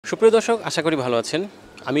সুপ্রিয় দর্শক, আশা করি ভালো আছেন।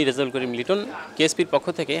 আমি রেজাউল করিম লিটন কেএসপির পক্ষ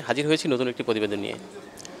থেকে হাজির হয়েছি নতুন একটি প্রতিবেদন নিয়ে।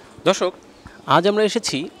 দর্শক, আজ আমরা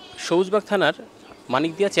এসেছি সবুজবাগ থানার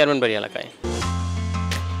মানিকদিয়া চেয়ারম্যানবাড়ি এলাকায়।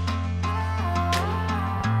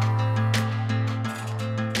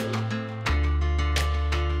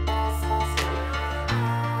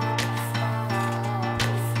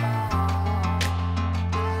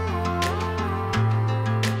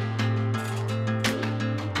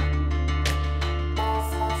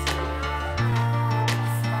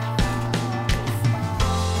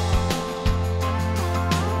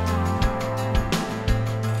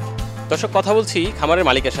 দর্শক, কথা বলছি খামারের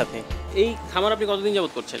মালিকের সাথে। এই খামার আপনি কতদিন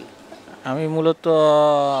যাবত করছেন? আমি মূলত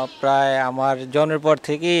প্রায় আমার জন্মের পর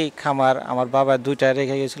থেকেই খামার, আমার বাবা দুইটা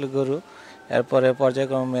রেখে গেছিল গরু। এরপরে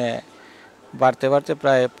পর্যায়ক্রমে বাড়তে বাড়তে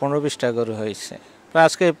প্রায় 15-20টা গরু হয়েছে। প্রায়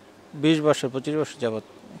আজকে 20-25 বছর যাবত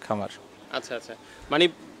খামার। আচ্ছা আচ্ছা, মানে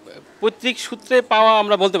পৈতৃক সূত্রে পাওয়া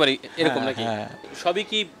আমরা বলতে পারি এরকম নাকি? হ্যাঁ, সবই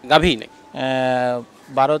কি গাভী নাকি?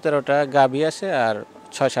 12-13টা গাভী আছে আর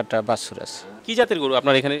 6-7টা বাছুর আছে। কি জাতের গরু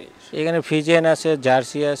আপনার এখানে? এখানে ফ্রিজিয়ান আছে,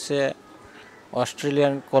 জার্সি আছে,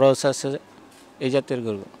 অস্ট্রেলিয়ান ক্রস আছে, এই জাতের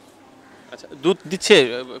গরু। আচ্ছা, দুধ দিচ্ছে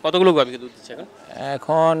কতগুলো গাভীকে দুধ দিচ্ছে এখন?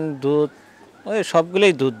 এখন দুধ ওই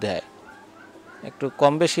সবগুলোই দুধ দেয়, একটু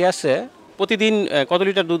কম বেশি আছে। প্রতিদিন কত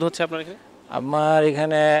লিটার দুধ হচ্ছে আপনার এখানে? আমার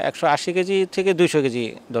এখানে 180 কেজি থেকে 200 কেজি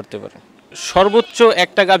ধরতে পারে। সর্বোচ্চ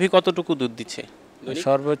একটা গাভী কতটুকু দুধ দিচ্ছে?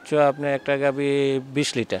 সর্বোচ্চ আপনার একটা গাভী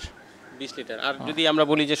 20 লিটার। 20 লিটার। আর যদি আমরা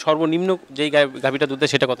বলি যে সর্বনিম্ন যেই গাভীটা দুধ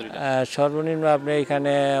দেয় সেটা কত লিটার? সর্বনিম্ন আপনি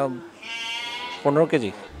এখানে 15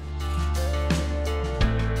 কেজি।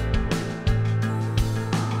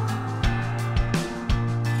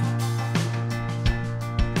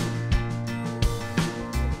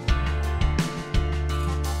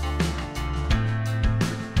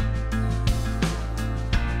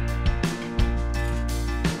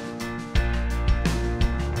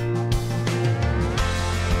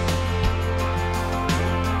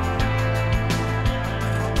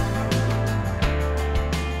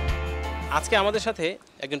 আজকে আমাদের সাথে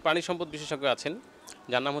একজন প্রাণী সম্পদ বিশেষজ্ঞ আছেন,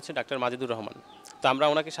 যার নাম হচ্ছে ডাক্তার মাজিদুর রহমান। তো আমরা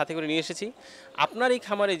ওনাকে সাথে করে নিয়ে এসেছি। আপনার এই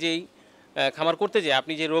খামারে যেই খামার করতে যে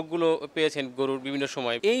আপনি যে রোগগুলো পেয়েছেন গরুর বিভিন্ন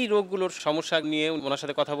সময়, এই রোগগুলোর সমস্যা নিয়ে ওনার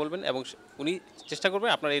সাথে কথা বলবেন এবং উনি চেষ্টা করবেন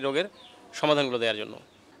আপনার এই রোগের সমাধানগুলো দেওয়ার জন্য।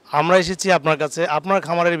 আমরা এসেছি আপনার কাছে আপনার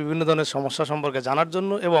খামারের বিভিন্ন ধরনের সমস্যা সম্পর্কে জানার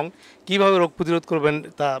জন্য এবং কিভাবে রোগ প্রতিরোধ করবেন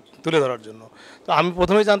তা তুলে ধরার জন্য। তো আমি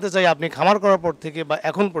প্রথমেই জানতে চাই, আপনি খামার করার পর থেকে বা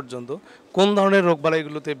এখন পর্যন্ত কোন ধরনের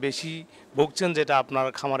রোগবালাইগুলোতে বেশি ভুগছেন, যেটা আপনার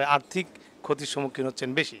খামারে আর্থিক ক্ষতির সম্মুখীন হচ্ছেন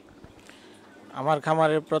বেশি? আমার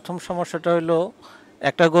খামারের প্রথম সমস্যাটা হলো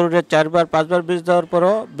একটা গরুরে 4-5বার বীজ দেওয়ার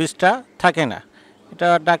পরও বীজটা থাকে না। এটা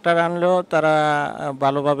ডাক্তার আনলেও তারা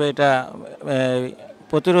ভালোভাবে এটা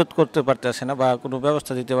প্রতিরোধ করতে পারতেছে না বা কোনো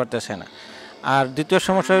ব্যবস্থা দিতে পারতেছে না। আর দ্বিতীয়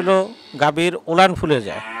সমস্যা হলো গাভীর উলান ফুলে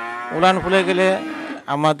যায়। উলান ফুলে গেলে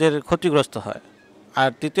আমাদের ক্ষতিগ্রস্ত হয়। আর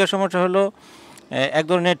তৃতীয় সমস্যা হলো এক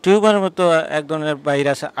ধরনের টিউমারের মতো এক ধরনের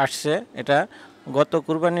ভাইরাস আসছে। এটা গত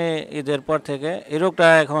কুরবানি ঈদের পর থেকে এই রোগটা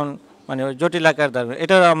এখন মানে জটিল আকার ধারণ,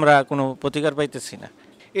 এটাও আমরা কোনো প্রতিকার পাইতেছি না।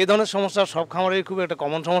 এই ধরনের সমস্যা সব খামারের খুব একটা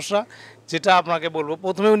কমন সমস্যা, যেটা আপনাকে বলবো।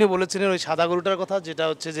 প্রথমে উনি বলেছিলেন ওই সাদা গরুটার কথা, যেটা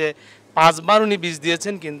হচ্ছে যে 5বার উনি বীজ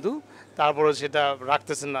দিয়েছেন, কিন্তু তারপরে সেটা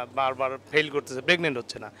রাখতেছেন না, বারবার ফেল করতেছে, প্রেগনেন্ট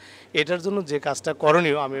হচ্ছে না। এটার জন্য যে কাজটা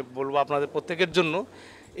করণীয় আমি বলবো আপনাদের প্রত্যেকের জন্য,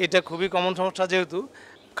 এটা খুবই কমন সমস্যা। যেহেতু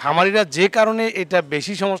খামারিরা যে কারণে এটা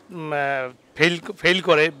বেশি ফেল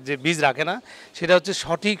করে, যে বীজ রাখে না, সেটা হচ্ছে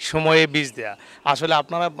সঠিক সময়ে বীজ দেয়া। আসলে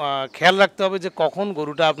আপনারা খেয়াল রাখতে হবে যে কখন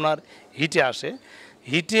গরুটা আপনার হিটে আসে।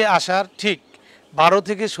 হিটে আসার ঠিক 12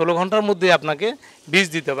 থেকে 16 ঘন্টার মধ্যে আপনাকে বীজ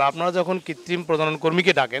দিতে হবে। আপনারা যখন কৃত্রিম প্রজনন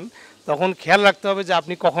কর্মীকে ডাকেন তখন খেয়াল রাখতে হবে যে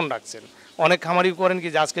আপনি কখন ডাকছেন। অনেক খামারি করেন কি,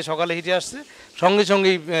 যে আজকে সকালে হিটে আসছে, সঙ্গে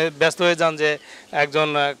সঙ্গেই ব্যস্ত হয়ে যান যে একজন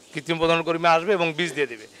কৃত্রিম প্রজনন কর্মী আসবে এবং বীজ দিয়ে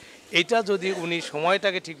দেবে। এইটা যদি উনি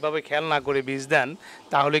সময়টাকে ঠিকভাবে খেয়াল না করে বীজ দেন,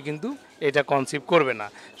 তাহলে কিন্তু এটা কনসিভ করবে না।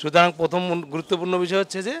 সুতরাং প্রথম গুরুত্বপূর্ণ বিষয়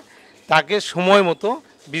হচ্ছে যে তাকে সময় মতো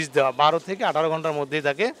বীজ দেওয়া, 12 থেকে 18 ঘন্টার মধ্যেই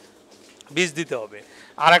তাকে বীজ দিতে হবে।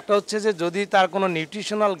 আর একটা হচ্ছে যে যদি তার কোনো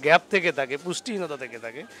নিউট্রিশনাল গ্যাপ থেকে থাকে, পুষ্টিহীনতা থেকে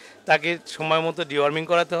থাকে, তাকে সময় মতো ডিওয়ার্মিং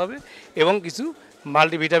করাতে হবে এবং কিছু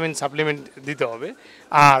মাল্টিভিটামিন সাপ্লিমেন্ট দিতে হবে।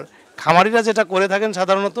 আর খামারিরা যেটা করে থাকেন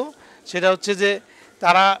সাধারণত, সেটা হচ্ছে যে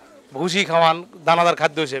তারা ভুসি খাওয়ান দানাদার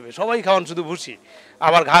খাদ্য হিসেবে, সবাই খাওয়ান শুধু ভুসি,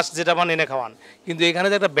 আবার ঘাস যেটা পান এনে খাওয়ান। কিন্তু এখানে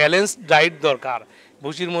যে একটা ব্যালেন্সড ডায়েট দরকার,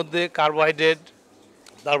 ভুসির মধ্যে কার্বোহাইড্রেট,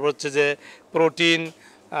 তারপর হচ্ছে যে প্রোটিন,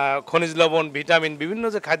 খনিজ লবণ, ভিটামিন, বিভিন্ন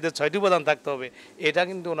যে খাদ্যের 6টি উপাদান থাকতে হবে, এটা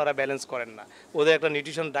কিন্তু ওনারা ব্যালেন্স করেন না। ওদের একটা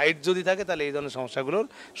নিউট্রিশন ডায়েট যদি থাকে, তাহলে এই ধরনের সমস্যাগুলোর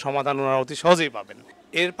সমাধান ওনারা অতি সহজেই পাবেন।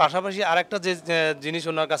 এর পাশাপাশি আরেকটা যে জিনিস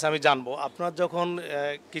ওনার কাছে আমি জানবো, আপনার যখন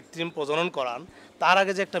কৃত্রিম প্রজনন করান তার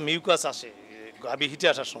আগে যে একটা মিউকাস আসে গাভী হিটে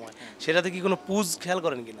আসার সময়, সেটাতে কি কোনো পুজ খেয়াল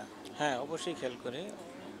করেন কিনা? হ্যাঁ, অবশ্যই খেয়াল করে।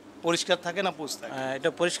 পরিষ্কার থাকে না পুজ থাকে? এটা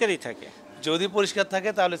পরিষ্কারই থাকে। যদি পরিষ্কার থাকে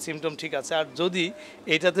তাহলে সিমটম ঠিক আছে, আর যদি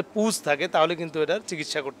এটাতে পুজ থাকে তাহলে কিন্তু এটার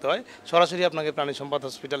চিকিৎসা করতে হয়, সরাসরি আপনাকে প্রাণী সম্পদ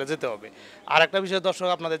হসপিটালে যেতে হবে। আর একটা বিষয় দর্শক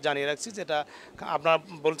আপনাদের জানিয়ে রাখছি, যেটা আপনার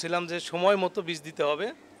বলছিলাম যে সময় মতো বীজ দিতে হবে।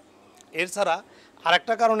 এছাড়া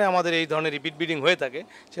আরেকটা কারণে আমাদের এই ধরনের রিপিট ব্রিডিং হয়ে থাকে,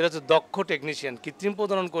 সেটা হচ্ছে দক্ষ টেকনিশিয়ান, কৃত্রিম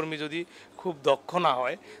প্রজনন কর্মী যদি খুব দক্ষ না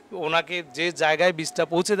হয়, ওনাকে যে জায়গায় বীজটা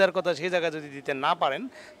পৌঁছে দেওয়ার কথা সেই জায়গায় যদি দিতে না পারেন,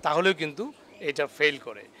 তাহলেও কিন্তু এটা ফেল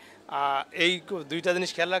করে। এই দুইটা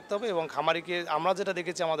জিনিস খেয়াল রাখতে হবে। এবং খামারিকে আমরা যেটা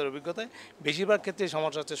দেখেছি আমাদের অভিজ্ঞতায়, বেশিরভাগ ক্ষেত্রে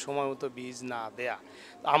সমস্যা হচ্ছে সময় মতো বীজ না দেয়া।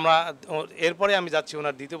 আমরা এরপরে আমি যাচ্ছি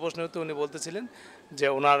ওনার দ্বিতীয় প্রশ্নের উত্তর। উনি বলতেছিলেন যে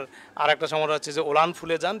ওনার আর একটা সমস্যা হচ্ছে যে ওলান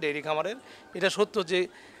ফুলে যান ডেইরি খামারের। এটা সত্য যে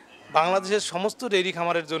বাংলাদেশের সমস্ত ডেইরি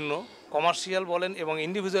খামারের জন্য, কমার্শিয়াল বলেন এবং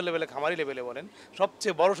ইন্ডিভিজুয়াল লেভেলে, খামারি লেভেলে বলেন,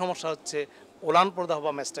 সবচেয়ে বড় সমস্যা হচ্ছে ওলান প্রদাহ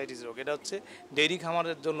বা ম্যাস্টাইটিস রোগ। এটা হচ্ছে ডেইরি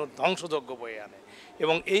খামারের জন্য ধ্বংসযজ্ঞ বয়ে আনে।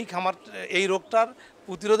 এবং এই রোগটার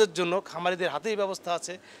প্রতিরোধের জন্য খামারিদের হাতেই ব্যবস্থা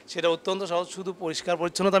আছে, সেটা অত্যন্ত সহজ। শুধু পরিষ্কার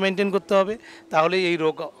পরিচ্ছন্নতা মেনটেন করতে হবে, তাহলেই এই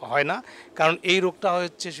রোগ হয় না। কারণ এই রোগটা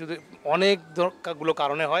হচ্ছে শুধু অনেকগুলো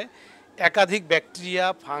কারণে হয়। একাধিক ব্যাকটেরিয়া,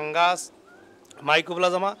 ফাঙ্গাস,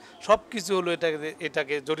 মাইক্রোপ্লাজমা সব কিছু হলো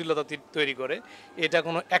এটাকে জটিলতা তৈরি করে। এটা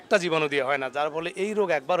কোনো একটা জীবাণু দিয়ে হয় না, যার ফলে এই রোগ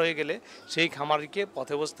একবার হয়ে গেলে সেই খামারিকে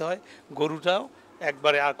পথে বসতে হয়। গরুটাও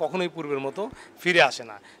একবারে আর কখনোই পূর্বের মতো ফিরে আসে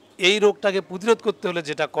না। এই রোগটাকে প্রতিরোধ করতে হলে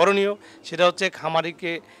যেটা করণীয়, সেটা হচ্ছে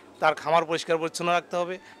খামারিকে তার খামার পরিষ্কার পরিচ্ছন্ন রাখতে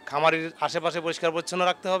হবে, খামারির আশেপাশে পরিষ্কার পরিচ্ছন্ন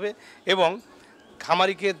রাখতে হবে, এবং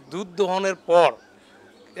খামারিকে দুধ দোহনের পর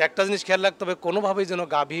একটা জিনিস খেয়াল রাখতে হবে, কোনোভাবেই যেন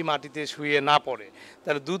গাভী মাটিতে শুয়ে না পড়ে।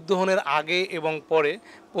 তাহলে দুধ দোহনের আগে এবং পরে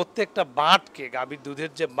প্রত্যেকটা বাঁটকে, গাভীর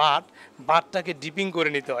দুধের যে বাঁটটাকে ডিপিং করে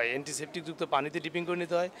নিতে হয়, অ্যান্টিসেপটিকযুক্ত পানিতে ডিপিং করে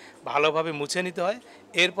নিতে হয়, ভালোভাবে মুছে নিতে হয়।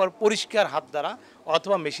 এরপর পরিষ্কার হাত দ্বারা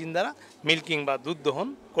অথবা মেশিন দ্বারা মিল্কিং বা দুধ দহন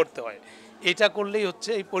করতে হয়। এটা করলেই হচ্ছে,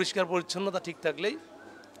 এই পরিষ্কার পরিচ্ছন্নতা ঠিক থাকলেই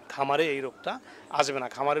খামারে এই রোগটা আসবে না।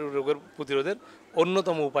 খামারের রোগের প্রতিরোধের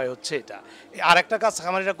অন্যতম উপায় হচ্ছে এটা। আর একটা কাজ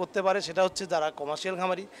খামারিরা করতে পারে, সেটা হচ্ছে যারা কমার্শিয়াল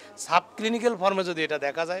খামারি, সাব ক্লিনিক্যাল ফর্মে যদি এটা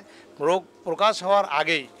দেখা যায়, রোগ প্রকাশ হওয়ার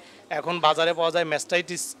আগেই এখন বাজারে পাওয়া যায়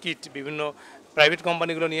ম্যাস্টাইটিস কিট, বিভিন্ন প্রাইভেট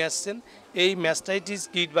কোম্পানিগুলো নিয়ে আসছেন। এই ম্যাস্টাইটিস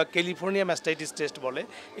কিট বা ক্যালিফোর্নিয়া ম্যাস্টাইটিস টেস্ট বলে,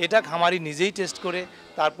 এটা খামারি নিজেই টেস্ট করে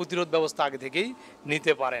তার প্রতিরোধ ব্যবস্থা আগে থেকেই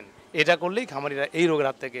নিতে পারেন। এটা করলেই খামারিরা এই রোগের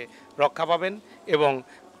হাত থেকে রক্ষা পাবেন এবং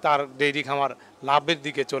তার ডেইরি খামার লাভের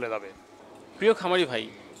দিকে চলে যাবে। প্রিয় খামারি ভাই,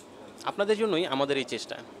 আপনাদের জন্যই আমাদের এই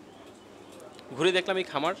চেষ্টা। ঘুরে দেখলাম এই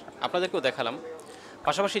খামার, আপনাদেরকেও দেখালাম,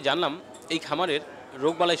 পাশাপাশি জানলাম এই খামারের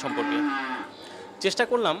রোগবালাই সম্পর্কে। চেষ্টা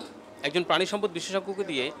করলাম একজন প্রাণী সম্পদ বিশেষজ্ঞকে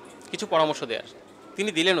দিয়ে কিছু পরামর্শ দেওয়ার, তিনি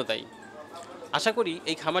দিলেনও তাই। আশা করি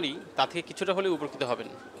এই খামারি তা থেকে কিছুটা হলেও উপকৃত হবেন।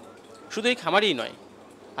 শুধু এই খামারিই নয়,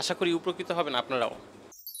 আশা করি উপকৃত হবেন আপনারাও।